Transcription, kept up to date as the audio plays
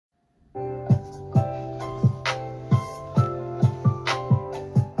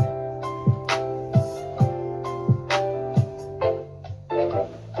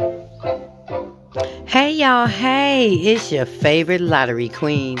y'all, hey, it's your favorite lottery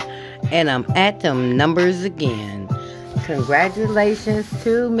queen, and I'm at them numbers again. Congratulations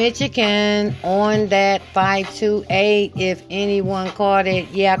to Michigan on that 528. If anyone caught it,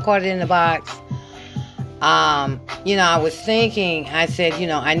 yeah, I caught it in the box. I was thinking, I said,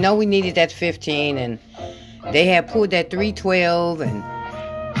 I know we needed that 15, and they had pulled that 312, and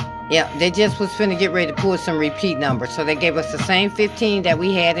yeah, they just was finna get ready to pull some repeat numbers. So they gave us the same 15 that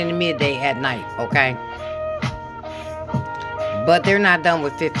we had in the midday at night, okay? But they're not done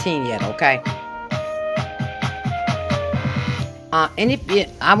with 15 yet, okay?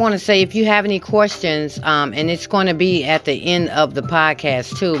 I want to say, if you have any questions, and it's going to be at the end of the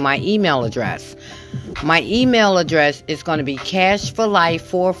podcast too, my email address. My email address is going to be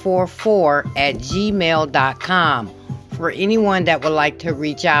cashforlife444@gmail.com for anyone that would like to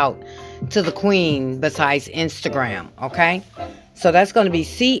reach out to the queen besides Instagram, okay? So that's going to be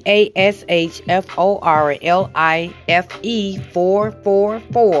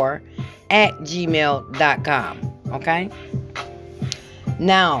cashforlife444@gmail.com, okay?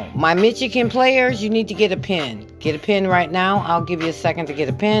 Now, my Michigan players, you need to get a pen. Get a pen right now. I'll give you a second to get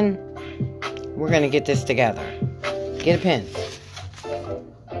a pen. We're going to get this together. Get a pen.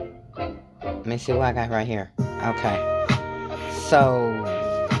 Let me see what I got right here. Okay. So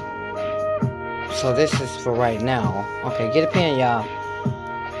this is for right now. Okay, get a pen, y'all.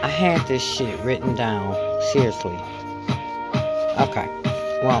 I had this shit written down. Seriously. Okay.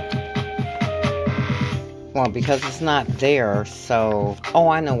 Well, because it's not there, so... Oh,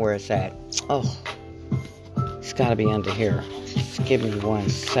 I know where it's at. Oh. It's got to be under here. Just give me 1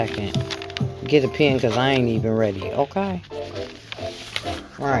 second. Get a pen, because I ain't even ready. Okay?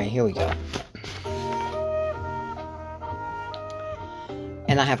 Alright, here we go.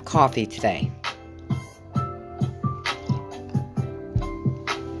 And I have coffee today.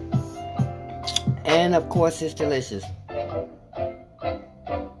 And, of course, it's delicious.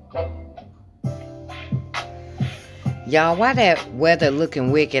 Y'all, why that weather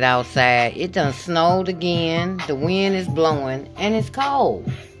looking wicked outside? It done snowed again. The wind is blowing. And it's cold.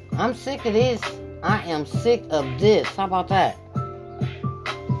 I'm sick of this. I am sick of this. How about that?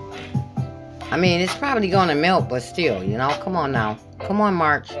 I mean, it's probably going to melt, but still, Come on now. Come on,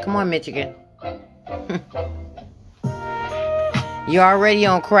 March. Come on, Michigan. You're already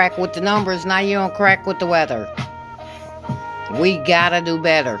on crack with the numbers. Now you're on crack with the weather. We gotta do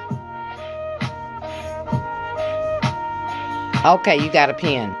better. Okay, you got a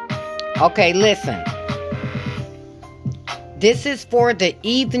pen. Okay, listen. This is for the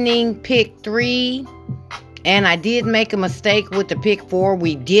evening pick 3. And I did make a mistake with the pick 4.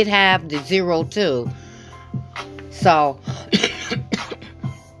 We did have the 02. So,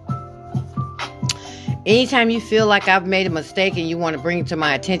 anytime you feel like I've made a mistake and you want to bring it to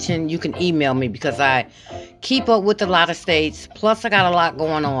my attention, you can email me, because I keep up with a lot of states. Plus, I got a lot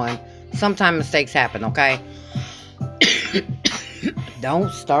going on. Sometimes mistakes happen, okay?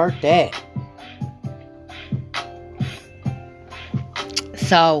 Don't start that.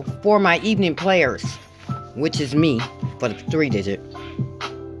 So, for my evening players, which is me, for the 3-digit,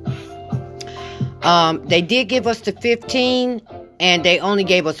 they did give us the 15, and they only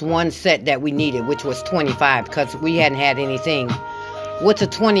gave us one set that we needed, which was 25, because we hadn't had anything with a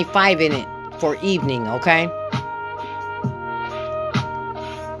 25 in it for evening, okay?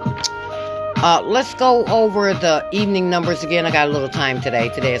 Let's go over the evening numbers again. I got a little time today.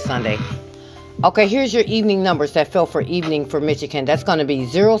 Today is Sunday. Okay, here's your evening numbers that fell for evening for Michigan. That's going to be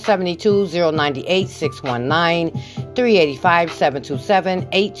 072, 098, 619, 385, 727,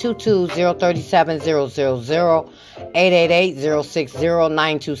 822, 037, 000, 888, 060,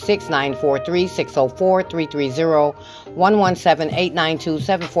 926, 943, 604, 330, 117, 892,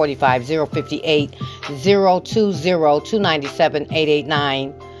 745, 058, 020, 297,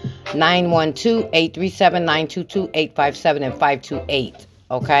 889, 912-837-922-857, and 528.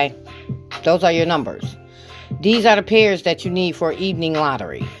 Okay? Those are your numbers. These are the pairs that you need for evening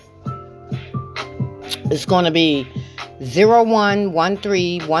lottery. It's going to be 01,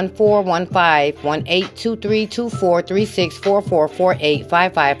 13, 14, 15, 18, 23, 24, 36, 44, 48,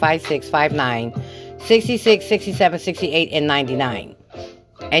 55, 56, 59, 66, 67, 68, and 99.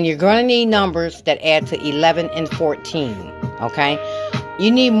 And you're going to need numbers that add to 11 and 14. Okay? You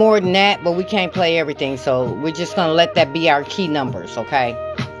need more than that, but we can't play everything, so we're just going to let that be our key numbers, okay?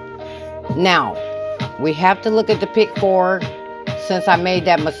 Now, we have to look at the pick 4, since I made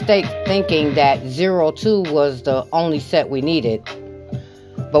that mistake thinking that 02 was the only set we needed.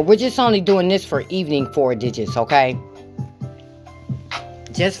 But we're just only doing this for evening 4 digits, okay?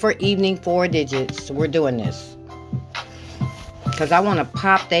 Just for evening 4 digits, we're doing this. Because I want to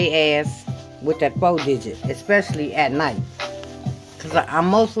pop they ass with that 4 digit, especially at night. Because I'm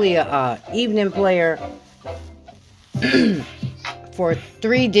mostly a evening player for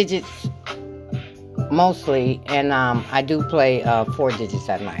 3 digits mostly, and I do play 4 digits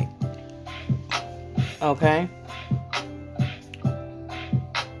at night. Okay.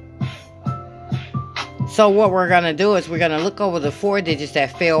 So what we're going to do is we're going to look over the 4 digits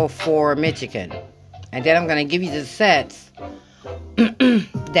that fell for Michigan. And then I'm going to give you the sets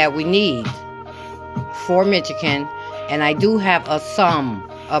that we need for Michigan. And I do have a sum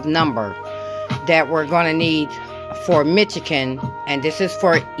of number that we're going to need for Michigan. And this is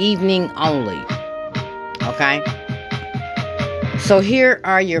for evening only. Okay? So here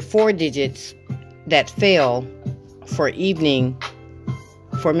are your 4 digits that fell for evening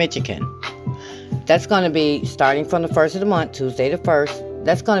for Michigan. That's going to be starting from the 1st of the month, Tuesday the 1st.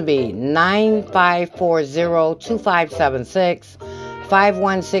 That's going to be 9540-2576,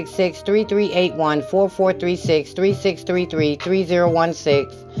 5166, 3381, 4436, 3633, 3016,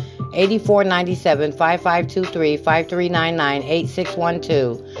 8497, 5523, 5399,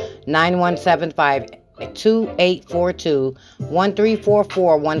 8612, 9175, 2842,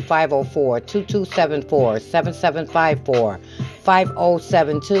 1344, 1504, 2274, 7754,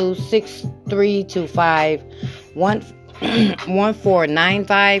 5072, 6325,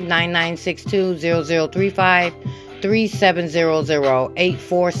 1495, 9962, 0035, 3700,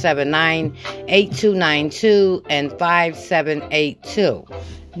 8479, 8292, and 5782.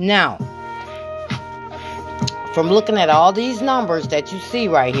 Now, from looking at all these numbers that you see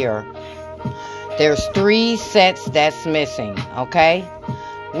right here, there's 3 sets that's missing, okay?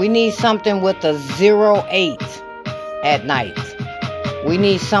 We need something with the 08 at night. We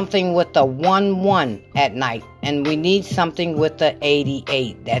need something with the 11 at night. And we need something with the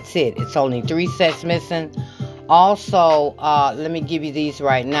 88. That's it. It's only 3 sets missing. Also, let me give you these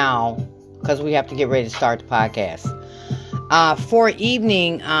right now, because we have to get ready to start the podcast. For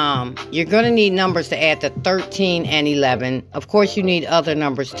evening, you're going to need numbers to add to 13 and 11. Of course, you need other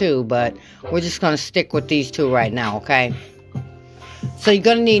numbers too, but we're just going to stick with these 2 right now, okay? So you're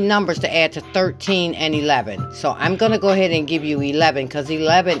going to need numbers to add to 13 and 11. So I'm going to go ahead and give you 11, because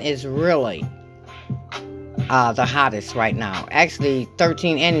 11 is really the hottest right now. Actually,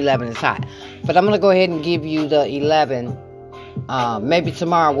 13 and 11 is hot. But I'm going to go ahead and give you the 11. Maybe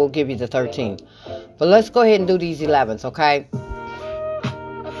tomorrow we'll give you the 13. But let's go ahead and do these 11s, okay?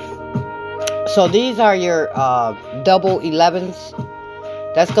 So these are your double 11s.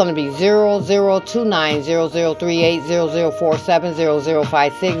 That's going to be 0029, 0038, 0047,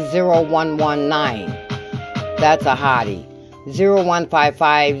 0056, 0119. That's a hottie.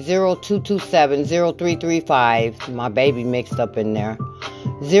 0155, 0227, 0335. My baby mixed up in there.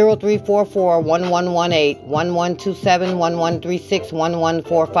 0344, 1118, 1127, 1136,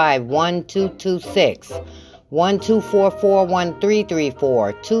 1145, 1226, 1244,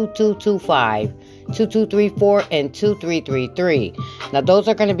 1334, 2225, 2234, and 2333. Now those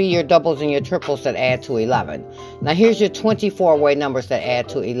are going to be your doubles and your triples that add to 11. Now here's your 24-way numbers that add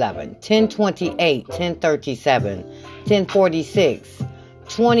to 11. 1028, 1037, 1046,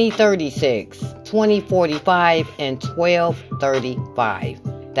 2036, 2045, and 1235.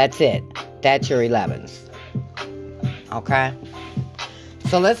 That's it. That's your 11s. Okay?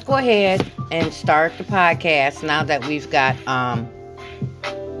 So let's go ahead and start the podcast now that we've got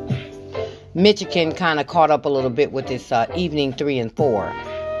Michigan kind of caught up a little bit with this evening 3 and 4.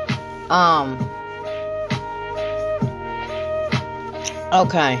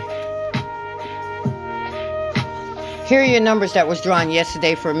 Okay. Here are your numbers that was drawn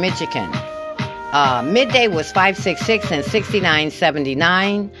yesterday for Michigan. Midday was 566 and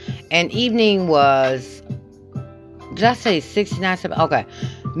 6979. And evening was... Did I say 69? Okay.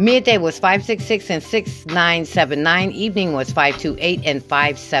 Midday was 566 and 6979. Evening was 528 and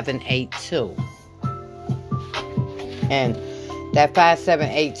 5782. And that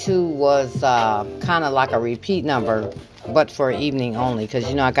 5782 was kind of like a repeat number, but for evening only. Because,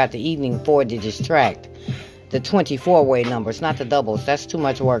 you know, I got the evening 4 digits tracked. The 24-way numbers, not the doubles. That's too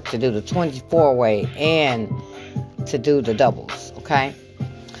much work to do the 24-way and to do the doubles, okay?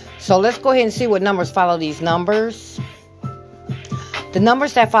 So let's go ahead and see what numbers follow these numbers. The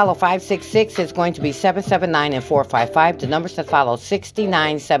numbers that follow 566 is going to be 779 and 455. The numbers that follow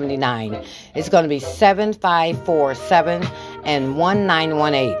 6979 is going to be 7547 and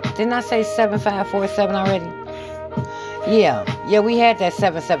 1918. Didn't I say 7547 already? Yeah, we had that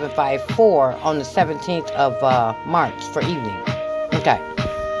 7754 on the 17th of March for evening. Okay.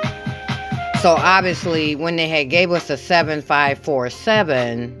 So obviously, when they had gave us the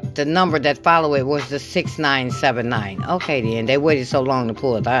 7547, the number that followed it was the 6979. Okay, then they waited so long to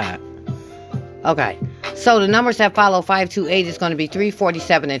pull that. Okay, so the numbers that follow 528 is going to be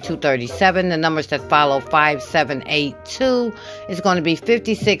 347 and 237. The numbers that follow 5782 is going to be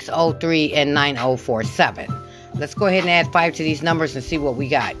 5603 and 9047. Let's go ahead and add 5 to these numbers and see what we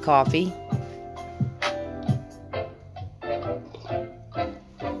got. Coffee.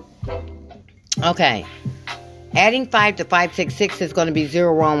 Okay, adding 5 to 566 is going to be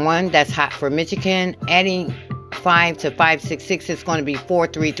 011. That's hot for Michigan. Adding 5 to 566 is going to be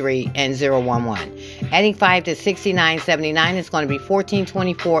 433 and 011. Adding 5 to 6979 is going to be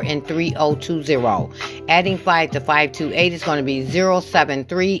 1424 and 3020. Adding 5 to 528 is going to be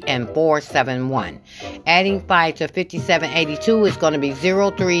 073 and 471. Adding 5 to 5782 is going to be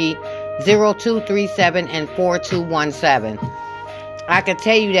 0237 and 4217. I can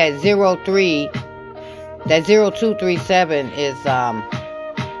tell you that 0237 is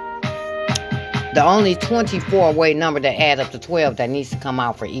the only 24-way number to add up to 12 that needs to come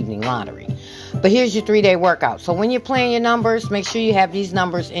out for evening lottery. But here's your 3-day workout. So when you're playing your numbers, make sure you have these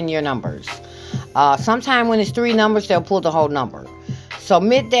numbers in your numbers. Sometime when it's 3 numbers, they'll pull the whole number. So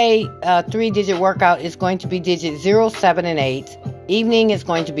midday 3-digit workout is going to be digits 0, 7, and 8. Evening is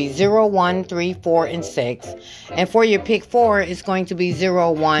going to be 0, 1, 3, 4, and 6. And for your pick 4, it's going to be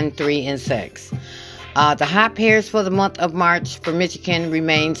 0, 1, 3, and 6. The hot pairs for the month of March for Michigan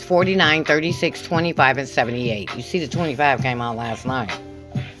remains 49, 36, 25, and 78. You see the 25 came out last night.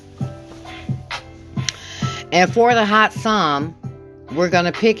 And for the hot sum, we're going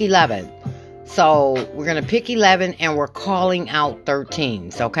to pick 11. So we're going to pick 11 and we're calling out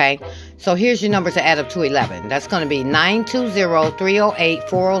 13s, okay? So here's your numbers to add up to 11. That's going to be 920, 308,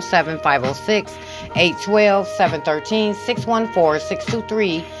 407, 506, 812, 713, 614,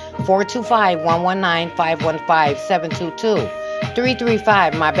 623, 425, 119, 515, 722,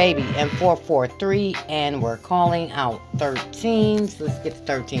 335, my baby, and 443. And we're calling out 13s. Let's get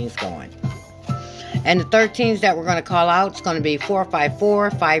the 13s going. And the 13s that we're going to call out is going to be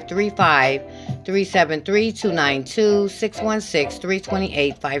 454, 535, 373, 292, 616,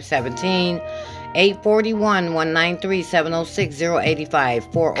 328, 517, 841, 193, 706,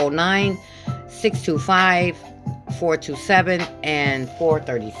 085, 409, 625, 427, and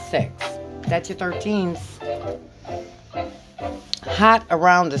 436. That's your 13s. Hot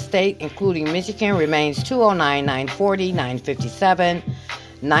around the state, including Michigan, remains 209, 940, 957,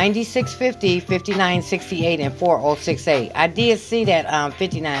 9650, 5968, and 4068. I did see that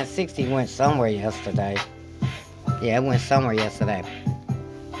 5960 went somewhere yesterday. Yeah, it went somewhere yesterday.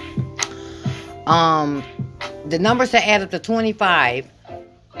 The numbers that add up to 25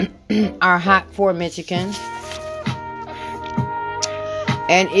 are hot for Michigan.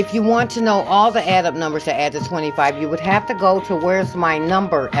 And if you want to know all the add up numbers that add to 25, you would have to go to Where's My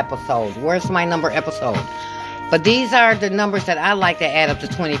Number episode. Where's My Number episode. But these are the numbers that I like to add up to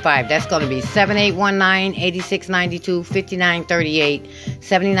 25. That's going to be 7819, 8692, 5938,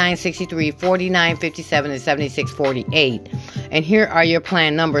 7963, 4957, and 7648. And here are your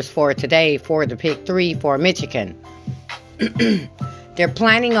planned numbers for today for the pick 3 for Michigan. They're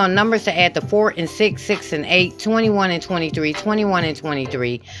planning on numbers to add to 4 and 6, 6 and 8, 21 and 23, 21 and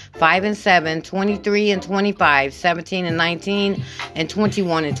 23, 5 and 7, 23 and 25, 17 and 19, and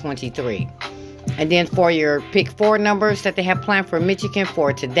 21 and 23. And then for your pick 4 numbers that they have planned for Michigan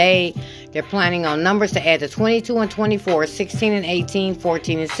for today, they're planning on numbers to add to 22 and 24, 16 and 18,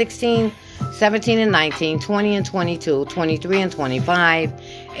 14 and 16, 17 and 19, 20 and 22, 23 and 25,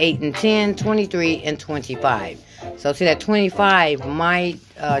 8 and 10, 23 and 25. So see that 25 might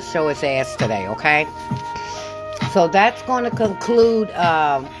show its ass today, okay? So that's going to conclude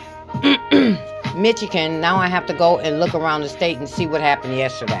Michigan. Now I have to go and look around the state and see what happened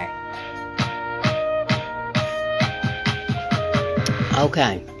yesterday.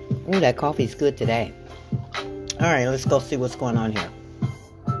 Okay. Ooh, that coffee's good today. All right, let's go see what's going on here.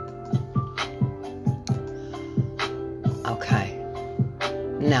 Okay.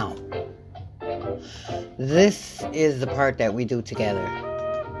 Now, this is the part that we do together.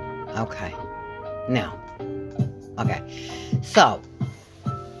 Okay. Now. Okay. So,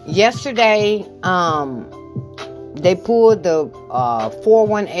 yesterday, they pulled the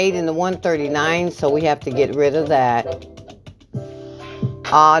 418 and the 139, so we have to get rid of that.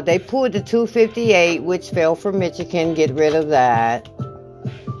 They pulled the 258, which fell for Michigan, get rid of that.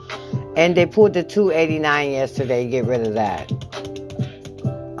 And they pulled the 289 yesterday, get rid of that.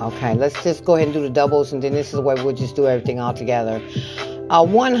 Okay, let's just go ahead and do the doubles, and then this is the way we'll just do everything all together.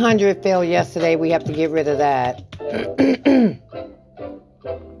 100 fell yesterday, we have to get rid of that.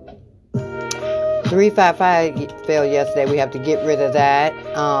 355 fell yesterday, we have to get rid of that.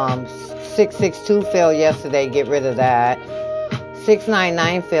 662 fell yesterday, get rid of that.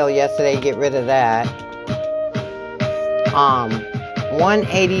 699 failed yesterday. Get rid of that.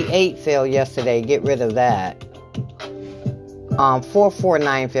 188 failed yesterday. Get rid of that.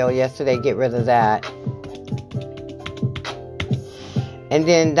 449 failed yesterday. Get rid of that. And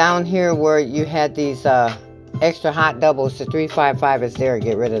then down here where you had these extra hot doubles, the 355 is there.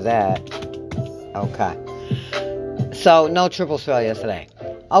 Get rid of that. Okay. So no triples failed yesterday.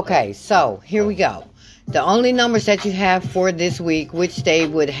 Okay, so here we go. The only numbers that you have for this week, which they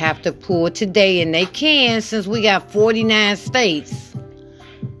would have to pull today, and they can since we got 49 states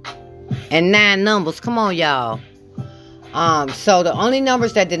and 9 numbers. Come on, y'all. So the only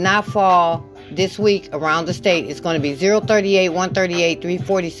numbers that did not fall this week around the state is going to be 038, 138,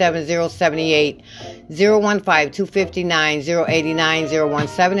 347, 078, 015, 259, 089,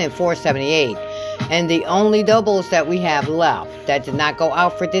 017, and 478. And the only doubles that we have left that did not go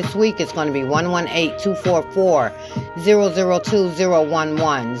out for this week is going to be 118, 244, 002,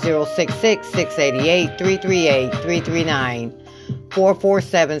 011, 066, 688, 338, 339,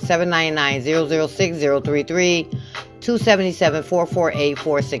 447, 799, 006, 033, 277, 448,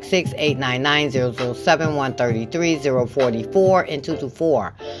 466, 899, 007, 133, 044, and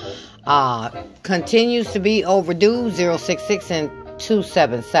 224. Continues to be overdue, 066 and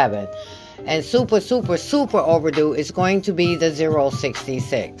 277. And super overdue is going to be the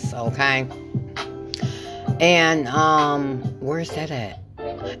 066, okay? And, where's that at?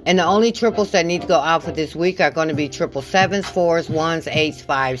 And the only triples that need to go out for this week are going to be 777s, 4s, 1s, 8s,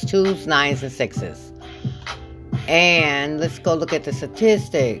 5s, 2s, 9s, and 6s. And let's go look at the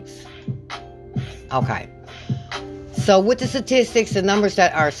statistics. Okay. So with the statistics, the numbers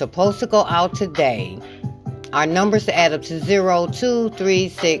that are supposed to go out today are numbers that add up to 0, 2, 3,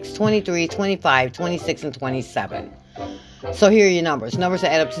 6, 23, 25, 26, and 27. So here are your numbers. Numbers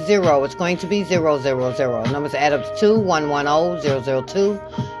that add up to 0, it's going to be 0, 0, 0. Numbers that add up to 2, 1, 1, 0, 0, 0, 2.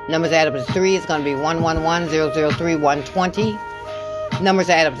 Numbers that add up to 3, it's going to be 1, 1, 1, 0, 0, 3, 120. Numbers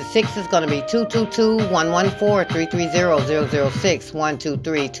that add up to 6 is going to be 2, 2, 2, 1, 1, 4, 3, 3, 0, 0, 0, 6, 1, 2,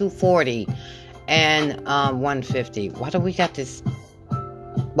 3, 240, and 150. Why we got the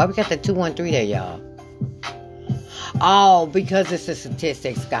 213 there, y'all? Oh, because it's the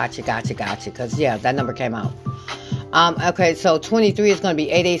statistics. Gotcha. Because, yeah, that number came out. Okay, so 23 is going to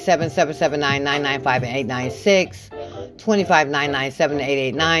be 887, 779, 995, and 896. 25, 997,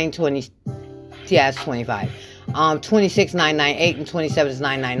 889. 20, yeah, it's 25. 26, 998, and 27 is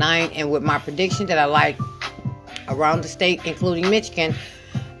 999. And with my prediction that I like around the state, including Michigan,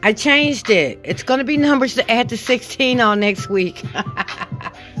 I changed it. It's going to be numbers to add to 16 on next week.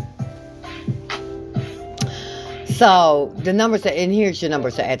 So, the numbers that, and here's your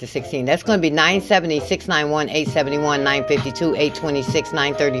numbers to add to 16. That's going to be 970, 691, 871, 952, 826,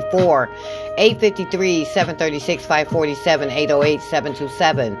 934, 853, 736, 547, 808,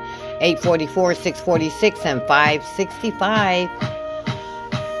 727, 844, 646, and 565.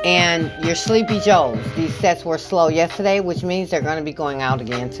 And your Sleepy Joes. These sets were slow yesterday, which means they're going to be going out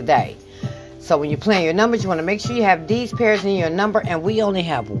again today. So when you're playing your numbers, you want to make sure you have these pairs in your number. And we only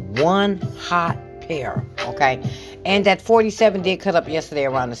have one hot pair, okay? And that 47 did cut up yesterday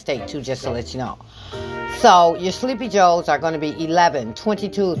around the state, too, just to let you know. So your Sleepy Joes are going to be 11,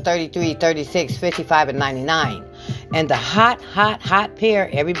 22, 33, 36, 55, and 99. And the hot pair,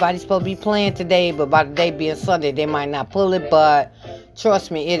 everybody's supposed to be playing today, but by the day being Sunday, they might not pull it, but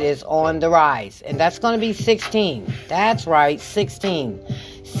trust me, it is on the rise. And that's going to be 16. That's right, 16.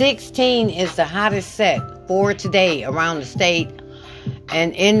 16 is the hottest set for today around the state.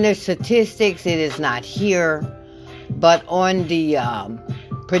 And in the statistics, it is not here. But on the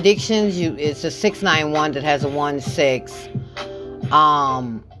predictions, it's a 691 that has a 16.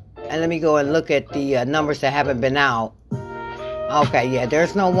 And let me go and look at the numbers that haven't been out. Okay, yeah,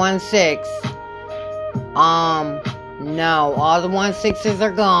 there's no 16. No, all the 16s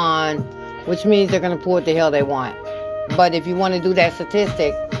are gone, which means they're going to pull what the hell they want. But if you want to do that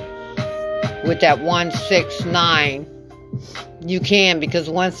statistic with that 169, you can, because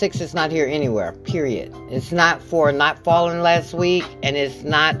 16 is not here anywhere, period. It's not for not falling last week, and it's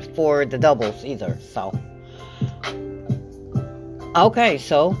not for the doubles either, so. Okay,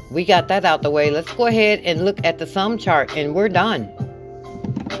 so we got that out the way. Let's go ahead and look at the sum chart, and we're done.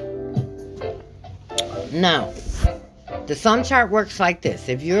 Now, the sum chart works like this.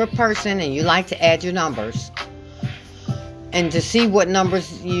 If you're a person and you like to add your numbers, and to see what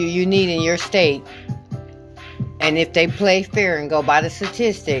numbers you need in your state, and if they play fair and go by the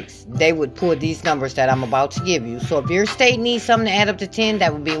statistics, they would pull these numbers that I'm about to give you. So if your state needs something to add up to 10,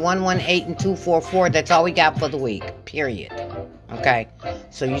 that would be 118 and 244. That's all we got for the week, period. Okay?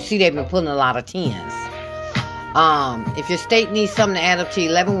 So you see they've been pulling a lot of 10s. If your state needs something to add up to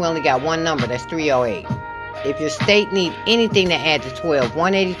 11, we only got one number. That's 308. If your state needs anything to add to 12,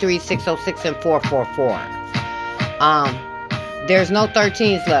 183, 606, and 444. There's no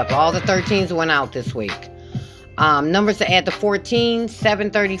 13s left. All the 13s went out this week. Numbers to add to 14,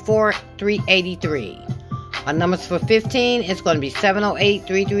 734, 383. Numbers for 15, it's going to be 708,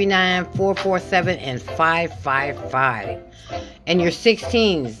 339, 447, and 555. And your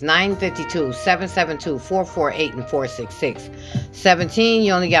 16s, 952, 772, 448, and 466. 17,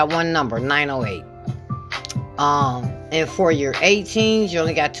 you only got one number, 908. And for your 18s, you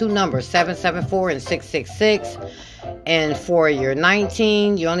only got two numbers, 774 and 666. And for your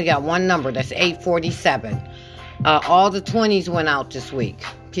 19, you only got one number, that's 847. All the 20s went out this week.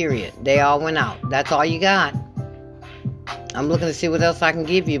 Period. They all went out. That's all you got. I'm looking to see what else I can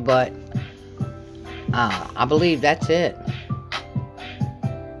give you, but I believe that's it.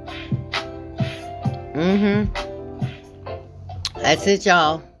 That's it,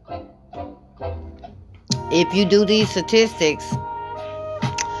 y'all. If you do these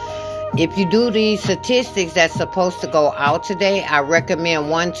statistics that's supposed to go out today, I recommend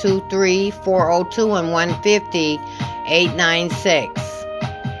 123, 402, and 150, 896.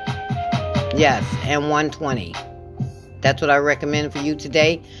 Yes, and 120. That's what I recommend for you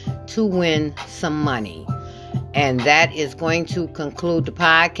today to win some money. And that is going to conclude the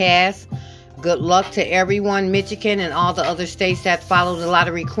podcast. Good luck to everyone, Michigan and all the other states that follow the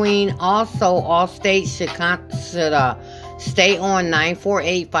Lottery Queen. Also, all states should stay on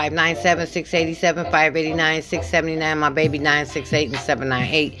 948-597-687, 589-679, my baby 968 and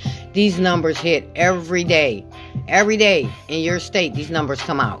 798. These numbers hit every day. Every day in your state, these numbers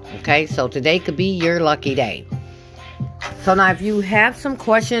come out. Okay, so today could be your lucky day. So now if you have some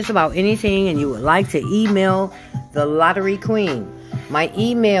questions about anything and you would like to email the Lottery Queen, my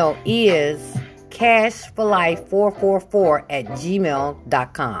email is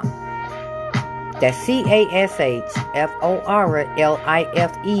cashforlife444@gmail.com. That's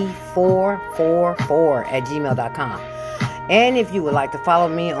CASHFORLIFE444@gmail.com. And if you would like to follow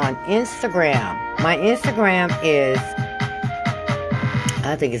me on Instagram, my Instagram is,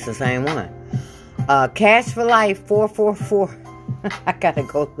 I think it's the same one, Cash4Life444. I gotta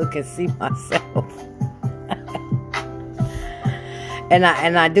go look and see myself. and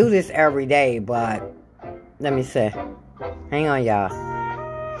I do this every day, but let me see. Hang on, y'all.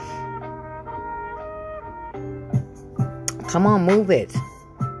 Come on, move it.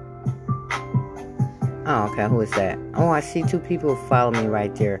 Oh, okay, who is that? Oh, I see two people follow me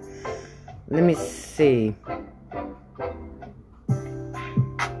right there. Let me see.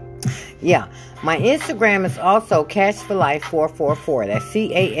 Yeah, my Instagram is also Cash4Life444. That's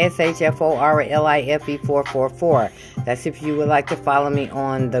CASHFORLIFE444. That's if you would like to follow me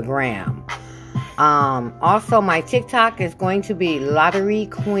on the gram. Also, my TikTok is going to be Lottery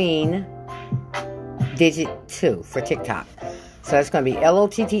Queen Digit 2 for TikTok. So it's going to be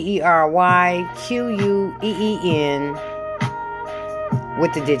LOTTERYQUEEN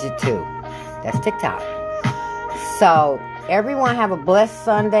with the digit 2. That's TikTok. So everyone have a blessed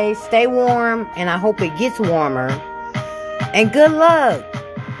Sunday. Stay warm, and I hope it gets warmer. And good luck.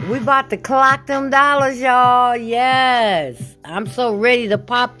 We about to clock them dollars, y'all. Yes. I'm so ready to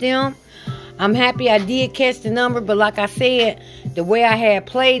pop them. I'm happy I did catch the number, but like I said, the way I had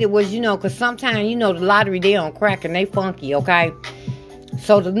played it was, because sometimes, the lottery, they on crack and they funky, okay?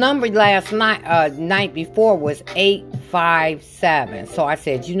 So the number last night before was 857. So I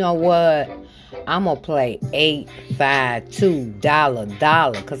said, you know what? I'm going to play 852 dollar,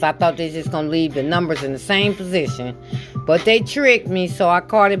 because I thought they just going to leave the numbers in the same position. But they tricked me, so I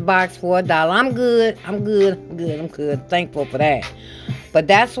carded box for $1. I'm good. Thankful for that. But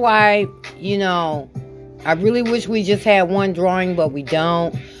that's why, I really wish we just had one drawing, but we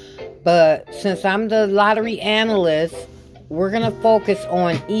don't. But since I'm the lottery analyst, we're going to focus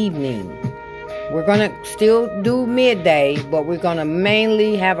on evening. We're going to still do midday, but we're going to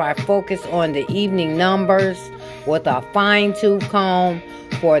mainly have our focus on the evening numbers with a fine-tooth comb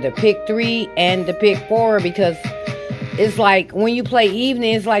for the pick 3 and the pick 4, because it's like when you play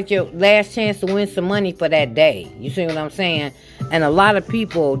evening, it's like your last chance to win some money for that day. You see what I'm saying? And a lot of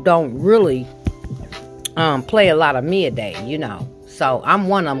people don't really play a lot of midday, So I'm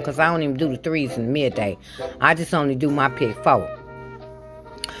one of them, because I don't even do the 3s in the midday. I just only do my pick 4.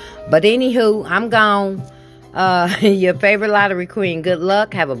 But anywho, I'm gone. Your favorite lottery queen. Good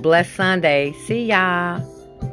luck. Have a blessed Sunday. See y'all.